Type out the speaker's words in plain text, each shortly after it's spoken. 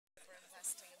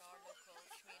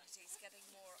getting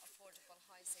more affordable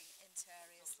housing into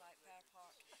areas like Bear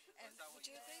Park. Would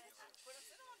you agree with that?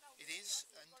 It is,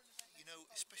 and you know,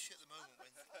 especially at the moment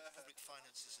when public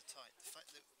finances are tight, the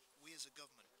fact that we as a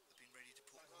government have been ready to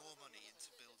put more money into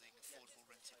building affordable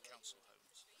rented council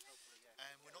homes,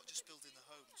 and we're not just building the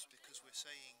homes because we're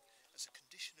saying as a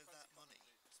condition of that money,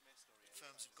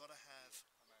 firms have got to have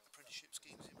apprenticeship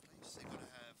schemes in place, they've got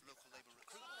to have local labour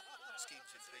recruitment schemes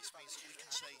in place. Means that we can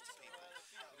say to people,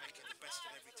 we're making the best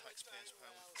of every taxpayer's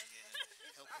pound we bring in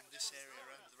and helping this area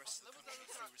and the rest of the country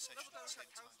through recession at the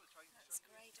same time. That's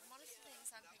great. And one of the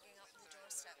things I'm picking up on the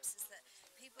doorsteps is that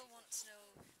people want to know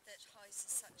that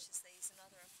houses such as these and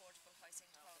other affordable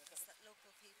housing developments, that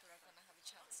local people are going to have a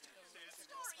chance to go into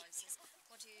those houses.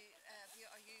 What do you, have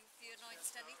you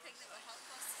announced anything that will help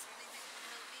us? Is there anything that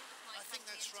will help me with my I think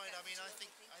that's right. I mean, I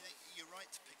think people? you're right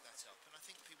to pick that up, and I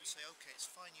think people say, okay, it's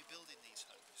fine you're building these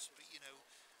homes, but you know,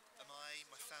 am I,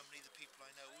 my family, the people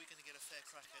I know, are we going to get a fair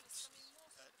crack at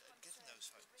getting those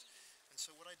homes? And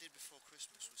so what I did before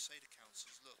Christmas was say to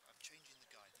councils, look, I'm changing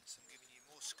the guidance, I'm giving you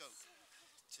more scope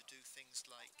to do things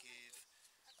like give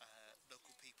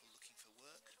local people looking for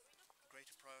work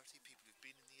greater priority, people who've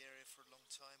been in the area for a long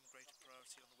time, greater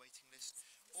priority on the waiting list,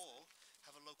 or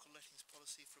have a local lettings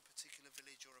policy for a particular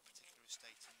village or a particular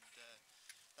estate, and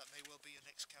that may well be your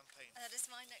next campaign. That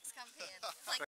is my next campaign. Thank